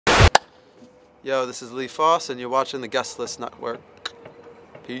Yo, this is Lee Foss, and you're watching the Guestlist Network.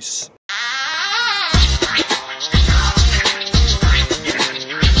 Peace. I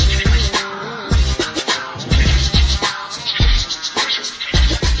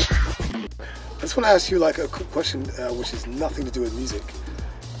just want to ask you like a quick question, which has nothing to do with music.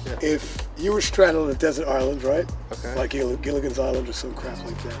 Yeah. If you were stranded on a desert island, right? Okay. Like Gilligan's Island or some crap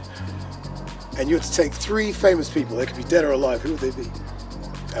like that, and you had to take 3 famous people, they could be dead or alive, who would they be?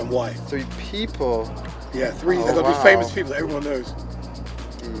 And why? 3 people? Yeah, 3, Oh, they're going to wow. be famous people that everyone knows.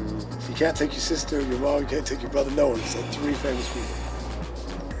 So you can't take your sister, your mom, you can't take your brother, no one. It's like 3 famous people.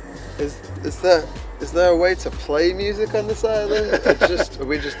 Is there a way to play music on this island? Are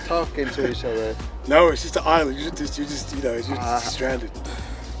we just talking to each other? No, it's just an island. You're just stranded.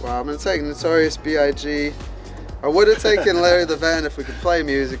 Well, I'm gonna take Notorious B.I.G. I would have taken Larry the Van if we could play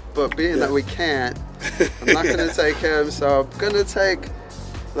music, but being that we can't, I'm not gonna take him. So I'm gonna take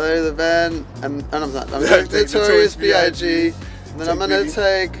Larry the Van, and I'm gonna take Notorious B.I.G. And then I'm gonna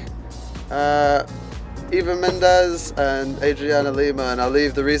take Eva Mendes and Adriana Lima, and I'll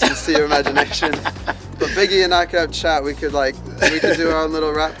leave the reasons to your imagination. But Biggie and I could have chat. We could do our own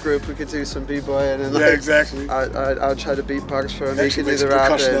little rap group. We could do some b-boying and yeah, exactly. I'll try to beatbox for him. He Actually could do the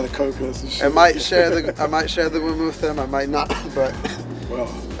rapping. Out of coconuts and shit. I might share the woman with him. I might not. But well,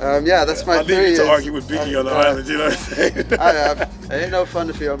 yeah, that's my theory. I'll leave you to argue with Biggie on the island. You know what I'm saying? It ain't no fun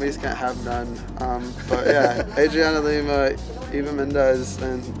if the homies can't have none. But yeah, Adriana Lima, Eva Mendes,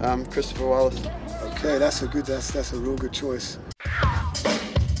 and Christopher Wallace. Okay, that's a real good choice.